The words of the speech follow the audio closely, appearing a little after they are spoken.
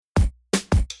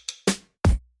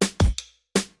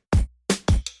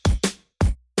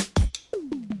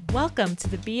Welcome to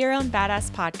the Be Your Own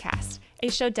Badass podcast, a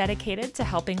show dedicated to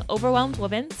helping overwhelmed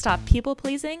women stop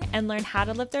people-pleasing and learn how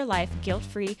to live their life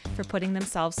guilt-free for putting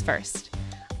themselves first.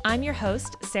 I'm your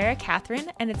host, Sarah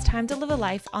Catherine, and it's time to live a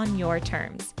life on your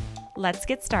terms. Let's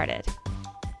get started.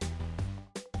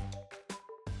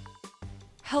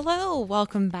 Hello,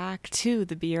 welcome back to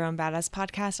the Be Your Own Badass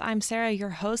podcast. I'm Sarah,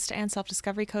 your host and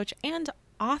self-discovery coach and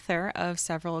author of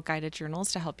several guided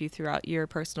journals to help you throughout your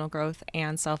personal growth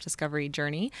and self-discovery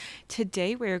journey.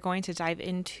 Today, we're going to dive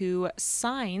into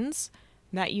signs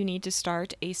that you need to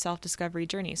start a self-discovery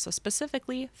journey. So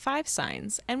specifically, 5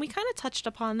 signs. And we kind of touched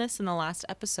upon this in the last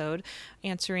episode,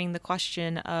 answering the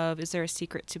question of, is there a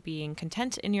secret to being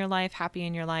content in your life, happy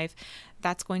in your life?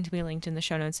 That's going to be linked in the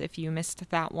show notes. If you missed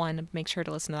that one, make sure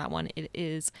to listen to that one. It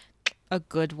is a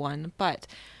good one. But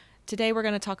today we're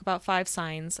going to talk about 5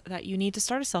 signs that you need to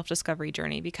start a self-discovery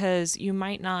journey, because you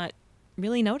might not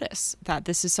really notice that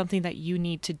this is something that you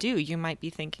need to do. You might be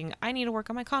thinking, I need to work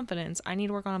on my confidence. I need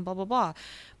to work on blah, blah, blah.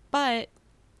 But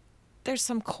there's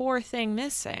some core thing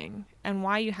missing, and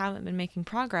why you haven't been making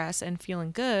progress and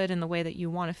feeling good in the way that you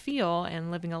want to feel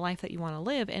and living a life that you want to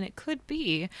live. And it could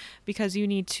be because you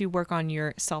need to work on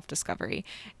your self-discovery.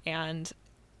 And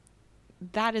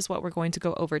that is what we're going to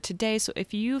go over today. So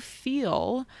if you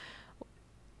feel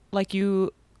like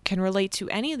you can relate to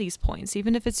any of these points,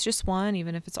 even if it's just one,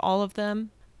 even if it's all of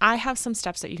them, I have some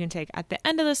steps that you can take at the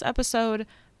end of this episode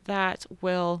that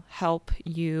will help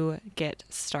you get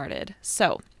started.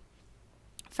 So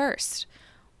first,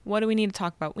 what do we need to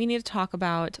talk about? We need to talk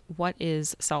about what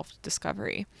is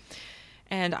self-discovery.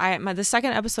 And the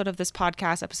second episode of this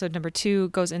podcast, episode number 2,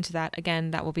 goes into that.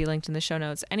 Again, that will be linked in the show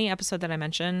notes. Any episode that I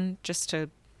mention, just to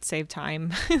save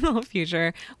time in the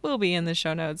future, will be in the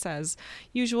show notes as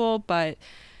usual. But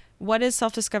what is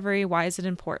self-discovery? Why is it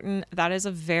important? That is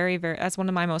that's one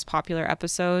of my most popular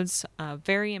episodes, a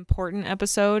very important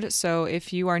episode. So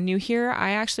if you are new here,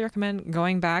 I actually recommend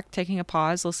going back, taking a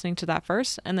pause, listening to that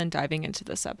first, and then diving into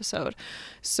this episode.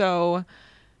 So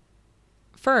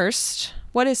first,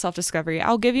 what is self-discovery?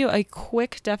 I'll give you a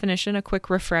quick definition, a quick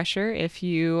refresher. If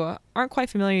you aren't quite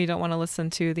familiar, you don't want to listen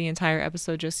to the entire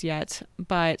episode just yet,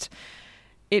 but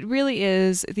it really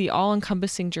is the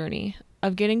all-encompassing journey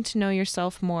of getting to know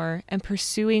yourself more and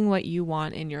pursuing what you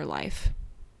want in your life.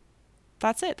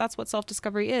 That's it. That's what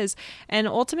self-discovery is. And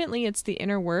ultimately, it's the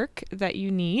inner work that you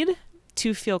need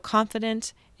to feel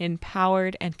confident,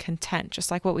 empowered, and content, just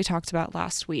like what we talked about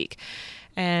last week.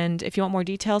 And if you want more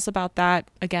details about that,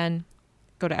 again,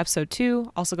 go to episode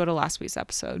 2. Also go to last week's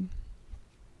episode.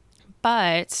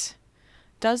 But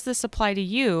does this apply to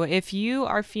you? If you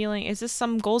are feeling, is this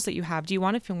some goals that you have? Do you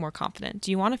want to feel more confident?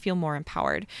 Do you want to feel more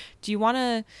empowered? Do you want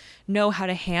to know how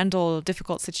to handle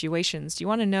difficult situations? Do you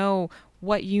want to know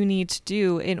what you need to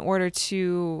do in order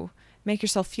to make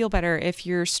yourself feel better if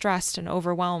you're stressed and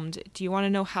overwhelmed? Do you want to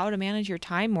know how to manage your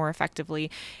time more effectively?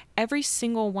 Every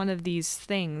single one of these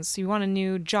things. You want a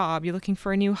new job, you're looking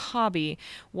for a new hobby.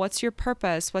 What's your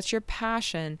purpose? What's your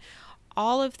passion?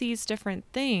 All of these different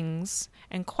things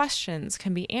and questions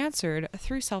can be answered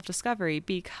through self-discovery,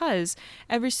 because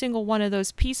every single one of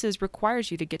those pieces requires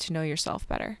you to get to know yourself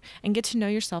better and get to know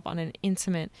yourself on an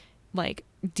intimate,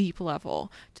 deep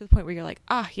level, to the point where you're like,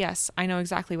 yes, I know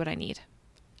exactly what I need.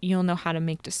 You'll know how to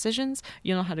make decisions.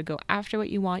 You'll know how to go after what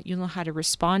you want. You'll know how to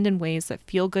respond in ways that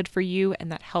feel good for you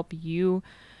and that help you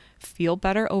feel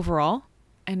better overall.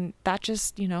 And that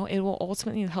just, it will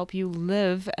ultimately help you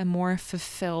live a more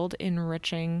fulfilled,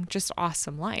 enriching, just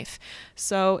awesome life.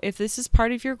 So if this is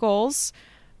part of your goals,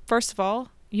 first of all,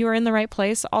 you are in the right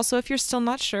place. Also, if you're still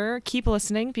not sure, keep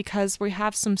listening, because we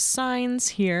have some signs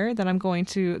here that I'm going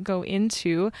to go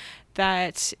into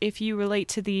that if you relate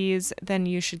to these, then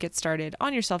you should get started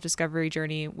on your self-discovery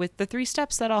journey with the 3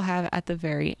 steps that I'll have at the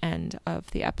very end of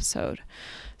the episode.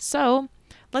 So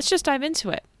let's just dive into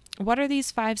it. What are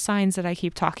these 5 signs that I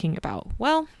keep talking about?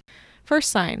 Well, first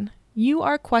sign, you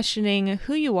are questioning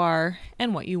who you are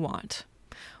and what you want.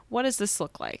 What does this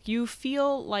look like? You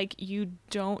feel like you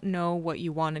don't know what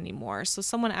you want anymore. So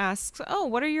someone asks,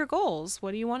 what are your goals?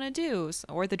 What do you want to do?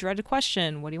 Or the dreaded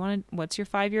question, what's your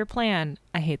 5-year plan?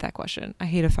 I hate that question. I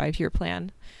hate a 5-year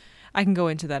plan. I can go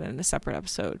into that in a separate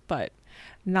episode, but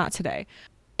not today.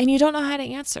 And you don't know how to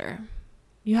answer.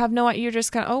 You have no idea. You're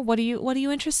just kind of, what are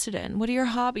you interested in? What are your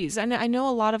hobbies? And I know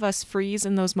a lot of us freeze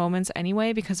in those moments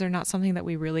anyway, because they're not something that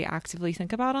we really actively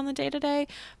think about on the day-to-day.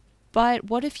 But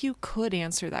what if you could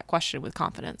answer that question with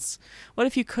confidence? What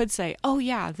if you could say,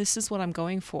 yeah, this is what I'm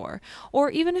going for?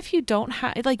 Or even if you don't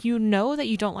have, that you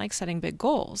don't like setting big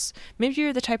goals. Maybe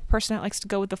you're the type of person that likes to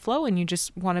go with the flow and you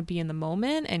just want to be in the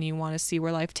moment and you want to see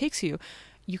where life takes you.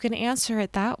 You can answer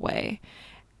it that way.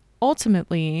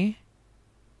 ultimately,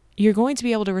 you're going to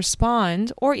be able to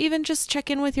respond or even just check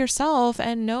in with yourself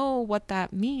and know what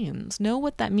that means. Know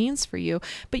what that means for you,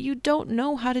 but you don't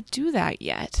know how to do that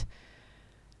yet.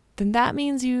 Then that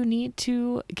means you need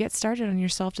to get started on your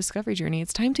self-discovery journey.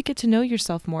 It's time to get to know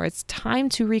yourself more. It's time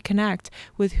to reconnect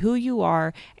with who you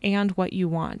are and what you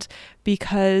want,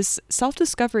 because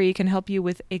self-discovery can help you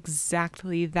with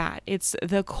exactly that. It's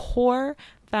the core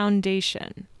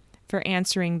foundation for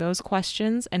answering those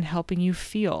questions and helping you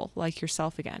feel like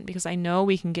yourself again. Because I know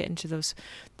we can get into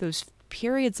those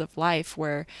periods of life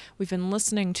where we've been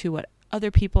listening to what other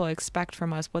people expect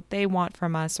from us, what they want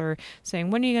from us, or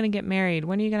saying, when are you going to get married?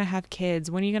 When are you going to have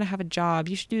kids? When are you going to have a job?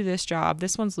 You should do this job.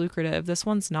 This one's lucrative. This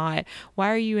one's not.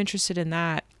 Why are you interested in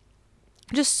that?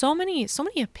 Just so many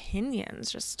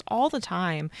opinions just all the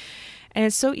time. And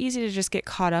it's so easy to just get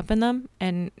caught up in them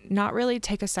and not really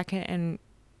take a second and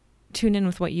tune in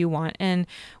with what you want. And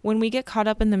when we get caught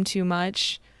up in them too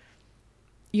much,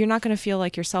 you're not going to feel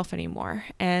like yourself anymore.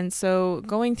 And so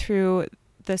going through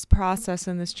this process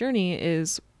and this journey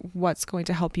is what's going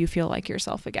to help you feel like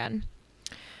yourself again.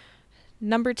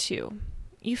 Number 2,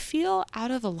 you feel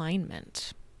out of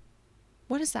alignment.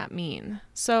 What does that mean?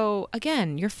 So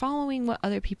again, you're following what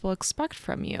other people expect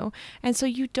from you. And so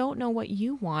you don't know what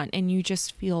you want and you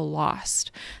just feel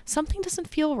lost. Something doesn't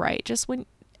feel right. Just when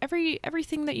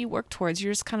everything that you work towards,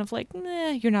 you're just kind of like,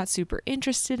 you're not super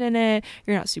interested in it.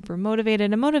 You're not super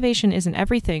motivated. And motivation isn't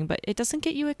everything, but it doesn't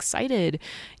get you excited.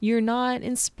 You're not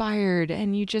inspired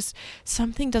and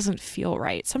something doesn't feel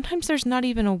right. Sometimes there's not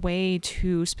even a way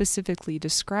to specifically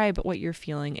describe what you're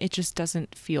feeling. It just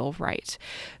doesn't feel right.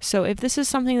 So if this is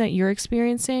something that you're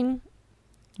experiencing,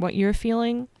 what you're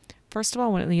feeling, first of all,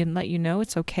 I want to let you know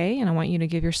it's okay. And I want you to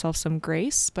give yourself some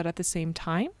grace, but at the same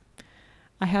time,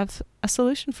 I have a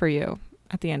solution for you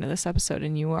at the end of this episode,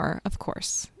 and you are, of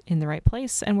course, in the right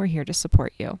place, and we're here to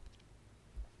support you.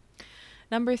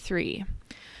 Number 3,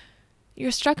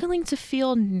 you're struggling to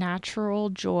feel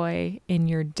natural joy in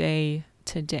your day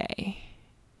to day.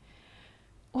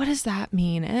 What does that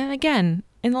mean? And again,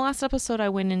 in the last episode, I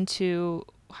went into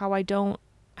how I don't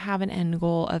have an end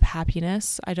goal of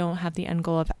happiness. I don't have the end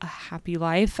goal of a happy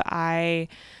life. I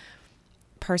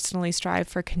personally strive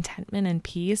for contentment and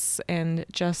peace and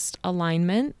just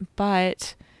alignment,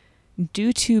 but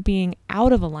due to being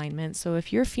out of alignment, so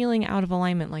if you're feeling out of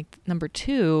alignment like number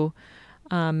 2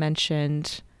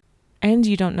 mentioned, and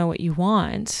you don't know what you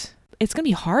want, it's going to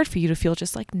be hard for you to feel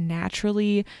just like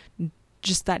naturally,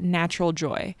 just that natural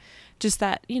joy, just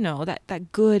that,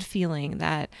 that good feeling,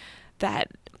 that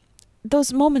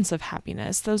those moments of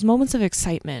happiness, those moments of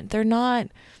excitement, they're not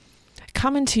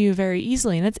coming to you very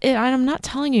easily. And I'm not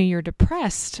telling you you're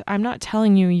depressed. I'm not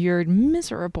telling you you're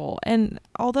miserable. And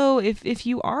although if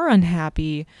you are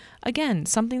unhappy, again,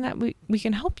 something that we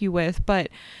can help you with, but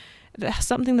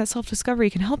something that self-discovery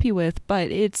can help you with,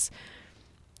 but it's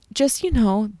just,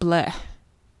 bleh.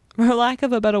 For lack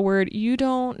of a better word, you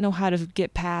don't know how to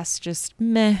get past just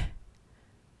meh.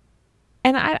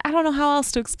 And I don't know how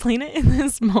else to explain it in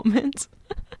this moment.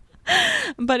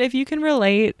 But if you can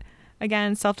relate,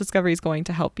 again, self-discovery is going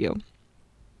to help you.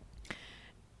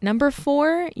 Number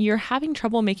 4, you're having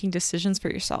trouble making decisions for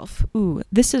yourself. Ooh,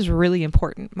 this is really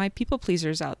important. My people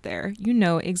pleasers out there, you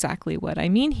know exactly what I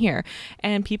mean here.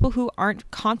 And people who aren't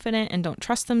confident and don't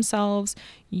trust themselves,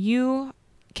 you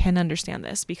can understand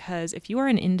this, because if you are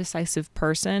an indecisive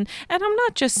person, and I'm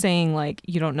not just saying like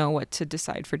you don't know what to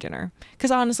decide for dinner, because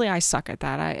honestly, I suck at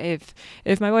that.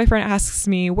 If my boyfriend asks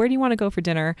me, where do you want to go for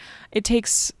dinner? It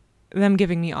takes them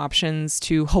giving me options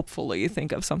to hopefully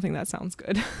think of something that sounds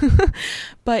good.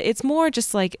 But it's more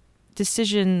just like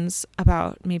decisions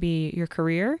about maybe your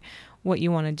career, what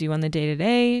you want to do on the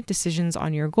day-to-day, decisions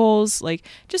on your goals, like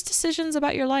just decisions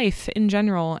about your life in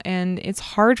general. And it's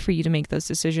hard for you to make those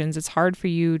decisions. It's hard for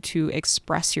you to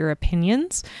express your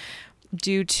opinions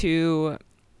due to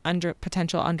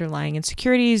potential underlying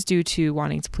insecurities, due to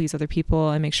wanting to please other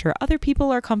people and make sure other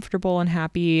people are comfortable and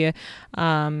happy.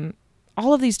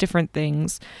 All of these different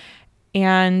things.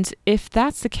 And if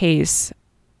that's the case,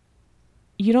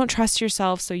 you don't trust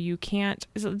yourself, so you can't.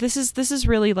 So this is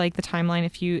really like the timeline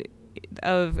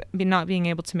of not being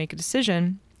able to make a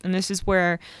decision. And this is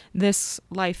where this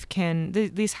life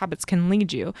these habits can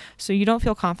lead you. So you don't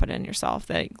feel confident in yourself.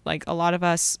 That like a lot of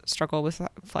us struggle with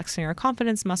flexing our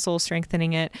confidence muscle,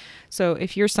 strengthening it. So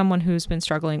if you're someone who's been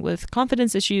struggling with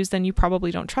confidence issues, then you probably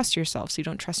don't trust yourself. So you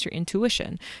don't trust your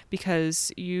intuition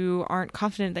because you aren't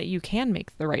confident that you can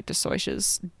make the right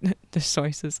decisions.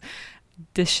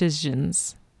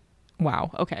 Wow.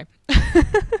 Okay.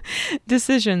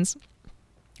 Decisions.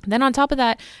 Then on top of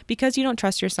that, because you don't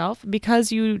trust yourself,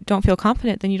 because you don't feel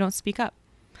confident, then you don't speak up.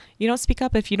 You don't speak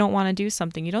up if you don't want to do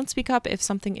something. You don't speak up if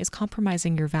something is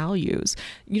compromising your values.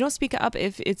 You don't speak up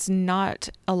if it's not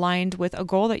aligned with a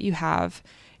goal that you have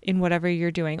in whatever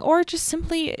you're doing. Or just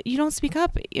simply, you don't speak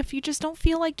up if you just don't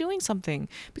feel like doing something.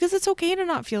 Because it's okay to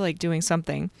not feel like doing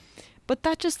something. But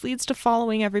that just leads to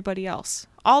following everybody else.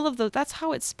 That's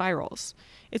how it spirals.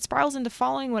 It spirals into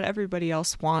following what everybody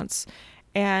else wants.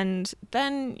 And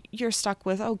then you're stuck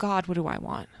with, oh God, what do I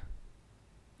want?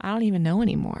 I don't even know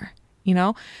anymore.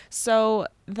 So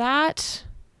that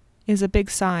is a big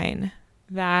sign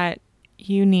that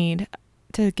you need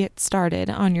to get started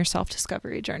on your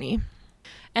self-discovery journey.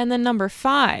 And then number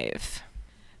 5,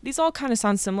 these all kind of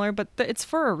sound similar, but it's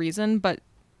for a reason, but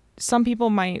some people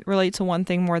might relate to one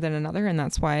thing more than another, and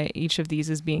that's why each of these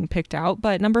is being picked out.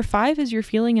 But number 5 is you're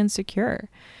feeling insecure.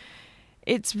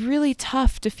 It's really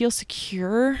tough to feel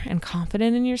secure and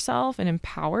confident in yourself and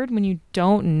empowered when you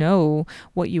don't know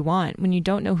what you want, when you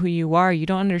don't know who you are, you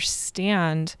don't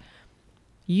understand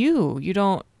you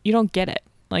don't get it.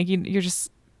 Like you're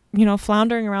just,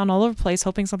 floundering around all over the place,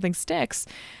 hoping something sticks.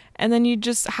 And then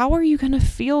how are you going to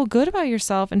feel good about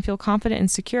yourself and feel confident and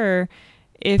secure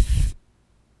if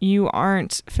you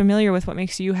aren't familiar with what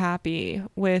makes you happy,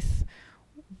 with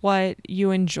what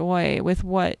you enjoy, with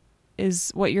what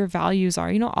your values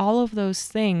are? All of those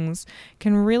things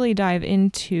can really dive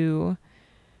into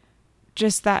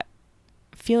just that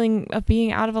feeling of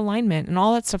being out of alignment and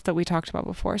all that stuff that we talked about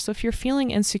before. So if you're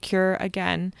feeling insecure,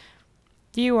 again,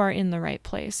 you are in the right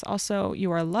place. Also,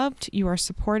 you are loved, you are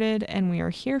supported, and we are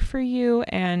here for you,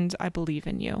 and I believe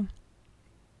in you.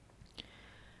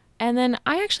 And then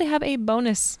I actually have a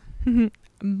bonus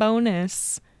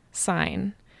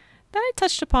sign that I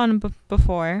touched upon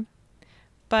before.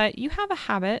 But you have a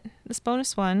habit, this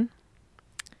bonus one,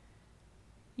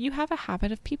 you have a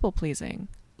habit of people pleasing.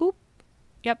 Oop.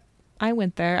 Yep, I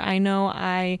went there. I know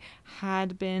I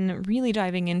had been really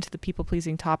diving into the people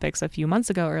pleasing topics a few months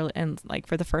ago, and like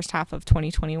for the first half of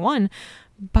 2021,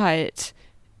 but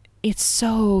it's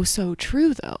so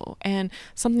true though. And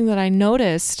something that I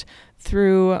noticed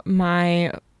through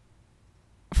my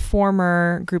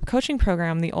former group coaching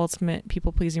program, the Ultimate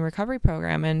People Pleasing Recovery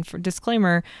Program. And for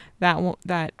disclaimer,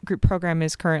 that group program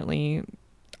is currently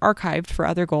archived for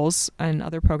other goals and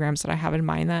other programs that I have in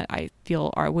mind that I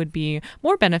feel would be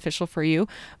more beneficial for you.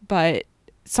 But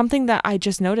something that I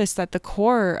just noticed, that the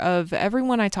core of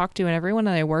everyone I talked to and everyone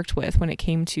that I worked with when it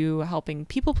came to helping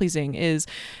people pleasing is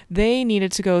they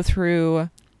needed to go through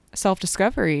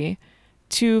self-discovery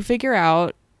to figure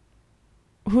out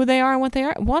who they are and what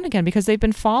they want again, because they've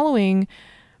been following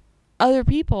other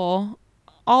people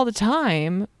all the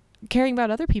time, caring about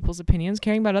other people's opinions,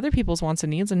 caring about other people's wants and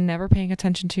needs, and never paying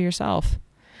attention to yourself.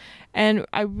 And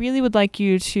I really would like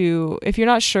you to, if you're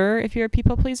not sure if you're a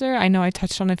people pleaser, I know I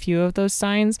touched on a few of those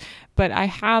signs, but I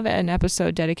have an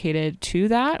episode dedicated to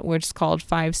that, which is called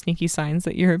 5 Sneaky Signs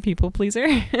That You're a People Pleaser.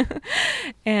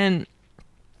 And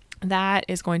that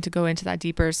is going to go into that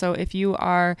deeper. So if you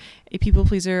are a people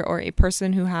pleaser or a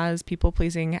person who has people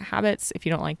pleasing habits, if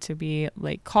you don't like to be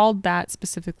called that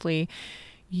specifically,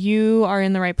 you are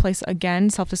in the right place.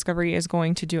 Again, self-discovery is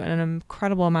going to do an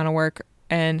incredible amount of work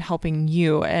and helping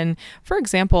you. And for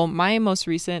example, my most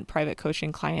recent private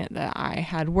coaching client that I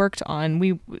had worked on,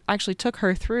 we actually took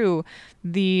her through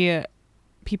the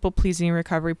people pleasing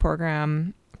recovery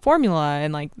program formula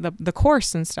and the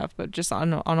course and stuff, but just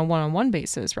on a one-on-one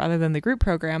basis rather than the group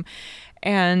program.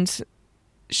 And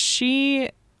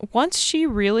once she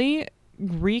really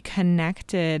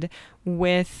reconnected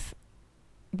with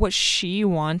what she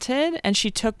wanted, and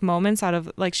she took moments out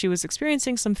of, she was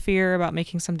experiencing some fear about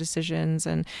making some decisions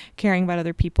and caring about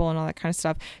other people and all that kind of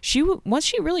stuff. Once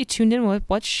she really tuned in with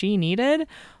what she needed,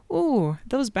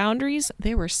 those boundaries,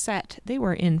 they were set. They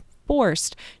were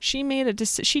enforced. She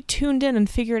tuned in and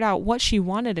figured out what she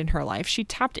wanted in her life. She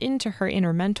tapped into her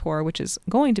inner mentor, which is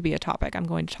going to be a topic I'm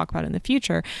going to talk about in the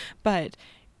future, but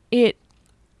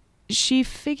she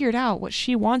figured out what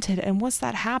she wanted. And once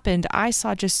that happened, I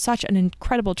saw just such an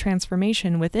incredible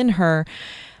transformation within her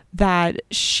that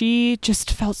she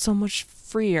just felt so much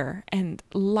freer and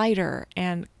lighter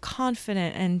and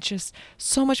confident and just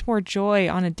so much more joy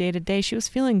on a day-to-day. She was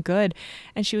feeling good,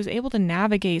 and she was able to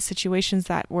navigate situations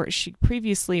that she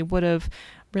previously would have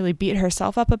really beat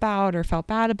herself up about or felt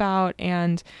bad about,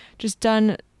 and just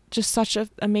done such an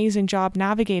amazing job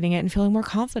navigating it and feeling more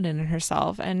confident in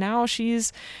herself. And now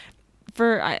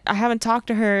I haven't talked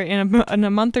to her in a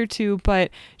month or two,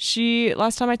 but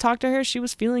last time I talked to her, she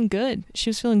was feeling good. She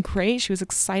was feeling great. She was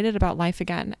excited about life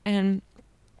again. And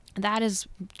That is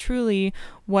truly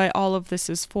what all of this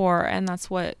is for, and that's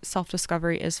what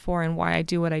self-discovery is for, and why I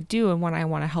do what I do, and what I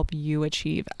want to help you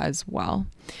achieve as well.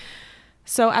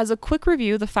 So as a quick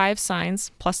review, the 5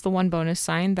 signs plus the 1 bonus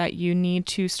sign that you need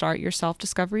to start your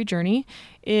self-discovery journey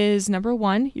is: number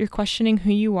 1, you're questioning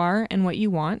who you are and what you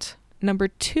want. Number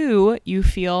 2, you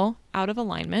feel out of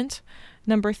alignment.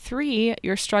 Number 3,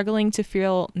 you're struggling to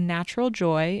feel natural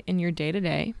joy in your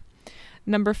day-to-day.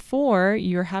 Number 4,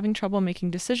 you're having trouble making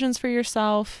decisions for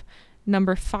yourself.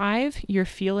 Number 5, you're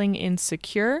feeling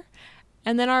insecure.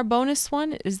 And then our bonus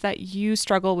one is that you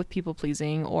struggle with people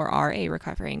pleasing or are a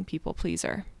recovering people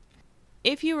pleaser.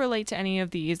 If you relate to any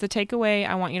of these, the takeaway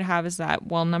I want you to have is that,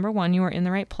 well, number 1, you are in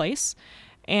the right place.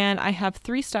 And I have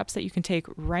 3 steps that you can take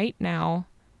right now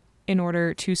in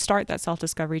order to start that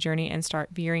self-discovery journey and start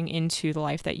veering into the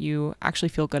life that you actually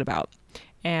feel good about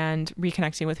and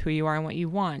reconnecting with who you are and what you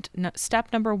want.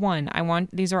 Step number 1,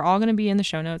 these are all going to be in the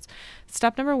show notes.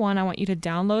 Step number 1, I want you to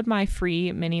download my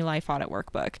free mini life audit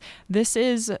workbook. This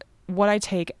is what I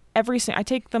take I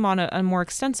take them on a more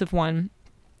extensive one,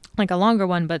 like a longer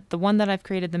one, but the one that I've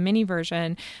created, the mini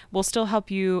version, will still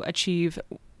help you achieve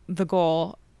the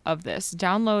goal of this.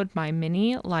 Download my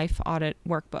mini life audit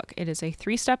workbook. It is a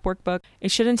 3-step workbook.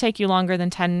 It shouldn't take you longer than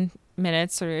 10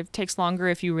 minutes, or it takes longer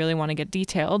if you really want to get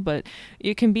detailed, but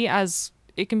it can be as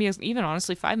even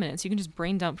honestly 5 minutes. You can just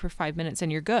brain dump for 5 minutes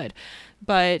and you're good.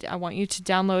 But I want you to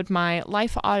download my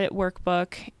life audit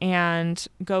workbook and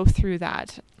go through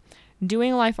that.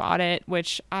 Doing a life audit,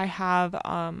 which I have,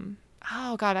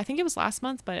 I think it was last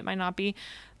month, but it might not be.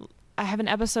 I have an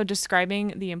episode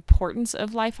describing the importance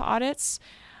of life audits,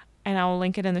 and I'll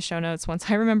link it in the show notes once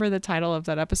I remember the title of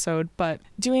that episode. But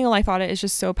doing a life audit is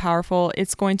just so powerful.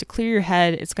 It's going to clear your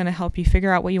head. It's going to help you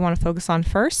figure out what you want to focus on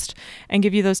first and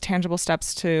give you those tangible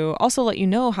steps to also let you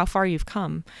know how far you've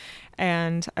come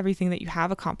and everything that you have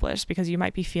accomplished, because you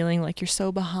might be feeling like you're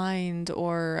so behind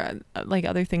or like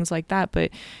other things like that,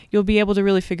 but you'll be able to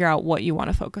really figure out what you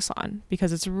want to focus on,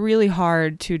 because it's really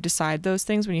hard to decide those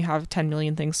things when you have 10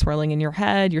 million things swirling in your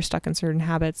head. You're stuck in certain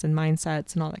habits and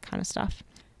mindsets and all that kind of stuff.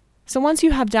 So once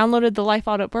you have downloaded the Life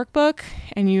Audit Workbook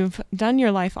and you've done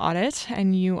your life audit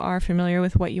and you are familiar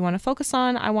with what you want to focus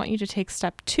on, I want you to take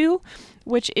step 2,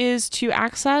 which is to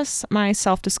access my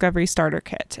Self-Discovery Starter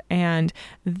Kit. And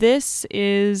this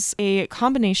is a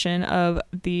combination of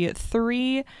the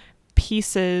 3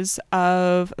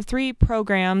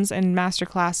 programs and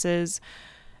masterclasses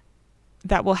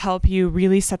that will help you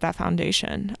really set that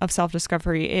foundation of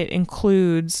self-discovery. It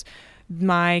includes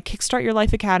my Kickstart Your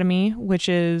Life Academy, which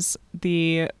has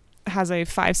a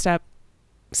 5-step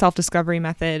self-discovery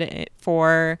method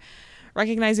for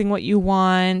recognizing what you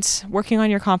want, working on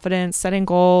your confidence, setting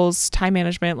goals, time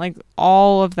management, like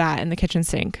all of that in the kitchen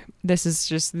sink. This is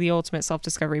just the ultimate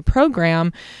self-discovery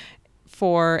program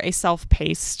for a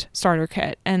self-paced starter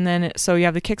kit. And then, so you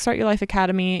have the Kickstart Your Life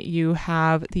Academy, you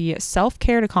have the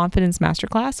Self-Care to Confidence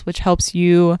Masterclass, which helps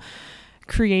you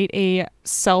create a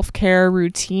self-care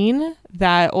routine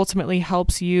that ultimately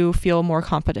helps you feel more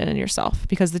confident in yourself,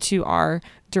 because the 2 are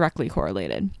directly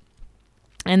correlated.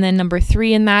 And then number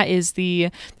 3 in that is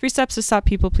the 3 Steps to Stop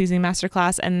People Pleasing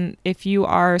Masterclass. And if you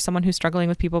are someone who's struggling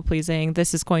with people pleasing,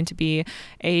 this is going to be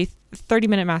a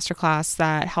 30-minute masterclass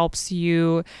that helps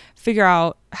you figure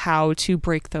out how to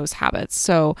break those habits.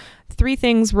 So 3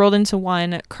 things rolled into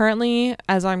one. Currently,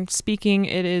 as I'm speaking,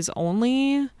 it is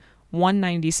only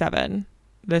 $197,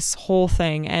 this whole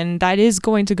thing, and that is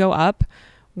going to go up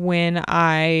when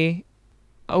I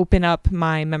open up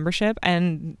my membership,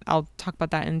 and I'll talk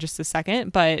about that in just a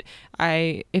second. But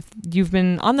if you've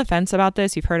been on the fence about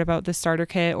this, you've heard about this starter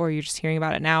kit, or you're just hearing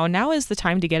about it now is the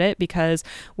time to get it, because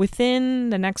within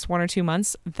the next 1 or 2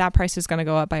 months, that price is going to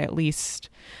go up by at least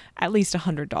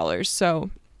 $100.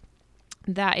 So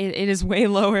that it is way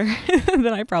lower than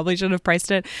I probably should have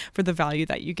priced it for the value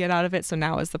that you get out of it. So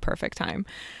now is the perfect time.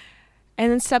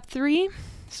 And then step 3,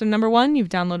 so number 1, you've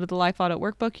downloaded the Life Audit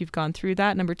Workbook. You've gone through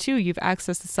that. Number 2, you've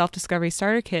accessed the Self-Discovery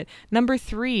Starter Kit. Number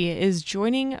 3 is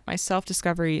joining my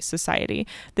Self-Discovery Society.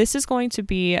 This is going to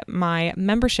be my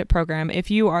membership program.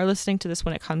 If you are listening to this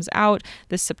when it comes out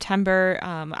this September,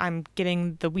 I'm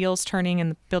getting the wheels turning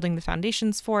and building the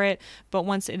foundations for it. But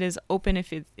once it is open,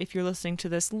 if you're listening to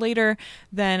this later,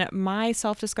 then my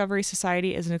Self-Discovery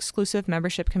Society is an exclusive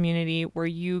membership community where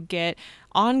you get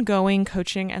ongoing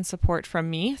coaching and support from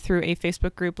me through a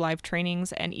Facebook group, live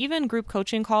trainings, and even group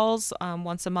coaching calls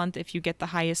once a month if you get the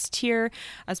highest tier,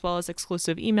 as well as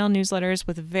exclusive email newsletters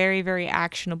with very, very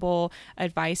actionable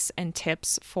advice and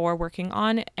tips for working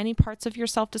on any parts of your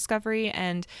self-discovery.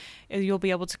 And you'll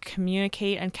be able to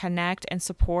communicate and connect and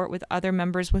support with other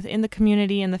members within the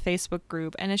community in the Facebook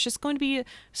group. And it's just going to be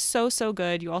so, so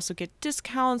good. You also get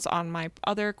discounts on my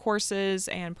other courses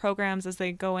and programs as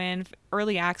they go in,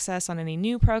 early access on any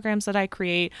new programs that I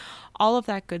create, all of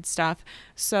that good stuff.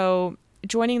 So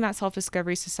joining that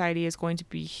Self-Discovery Society is going to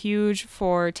be huge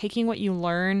for taking what you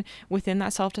learn within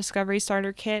that Self-Discovery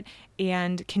Starter Kit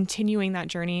and continuing that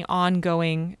journey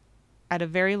ongoing at a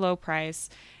very low price,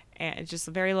 and just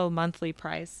a very low monthly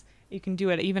price. You can do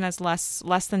it even as less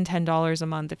than $10 a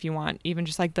month if you want, even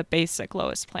just like the basic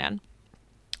lowest plan.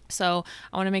 So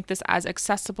I want to make this as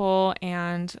accessible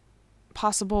and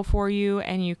possible for you,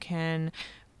 and you can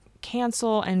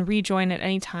cancel and rejoin at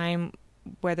any time,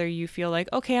 whether you feel like,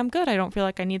 okay, I'm good, I don't feel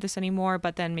like I need this anymore,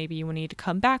 but then maybe you will need to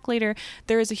come back later.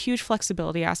 There is a huge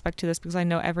flexibility aspect to this because I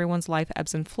know everyone's life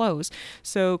ebbs and flows.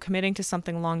 So committing to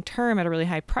something long term at a really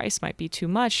high price might be too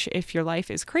much if your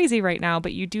life is crazy right now,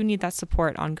 but you do need that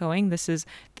support ongoing. This is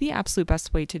the absolute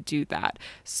best way to do that.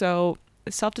 So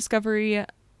Self-Discovery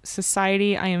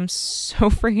Society, I am so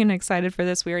freaking excited for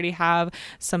this. We already have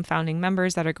some founding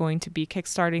members that are going to be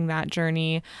kickstarting that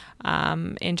journey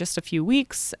in just a few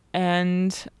weeks.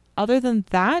 And other than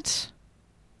that,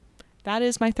 that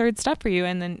is my third step for you.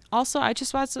 And then also, I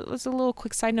just was a little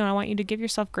quick side note. I want you to give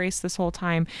yourself grace this whole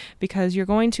time because you're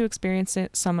going to experience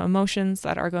some emotions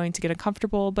that are going to get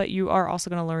uncomfortable, but you are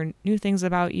also going to learn new things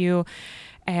about you.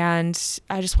 And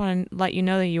I just want to let you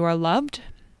know that you are loved.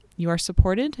 You are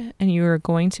supported and you are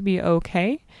going to be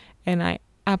okay. And I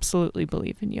absolutely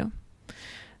believe in you.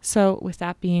 So with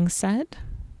that being said,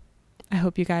 I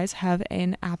hope you guys have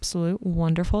an absolute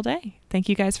wonderful day. Thank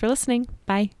you guys for listening.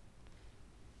 Bye.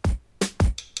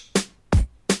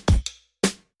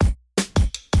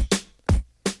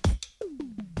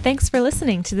 Thanks for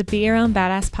listening to the Be Your Own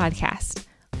Badass podcast.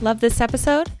 Love this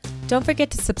episode? Don't forget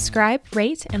to subscribe,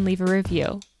 rate, and leave a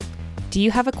review. Do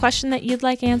you have a question that you'd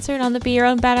like answered on the Be Your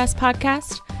Own Badass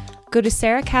podcast? Go to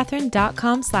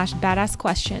sarahcatherine.com/badass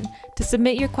question to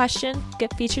submit your question,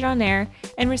 get featured on air,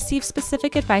 and receive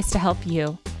specific advice to help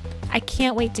you. I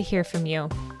can't wait to hear from you.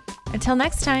 Until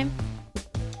next time.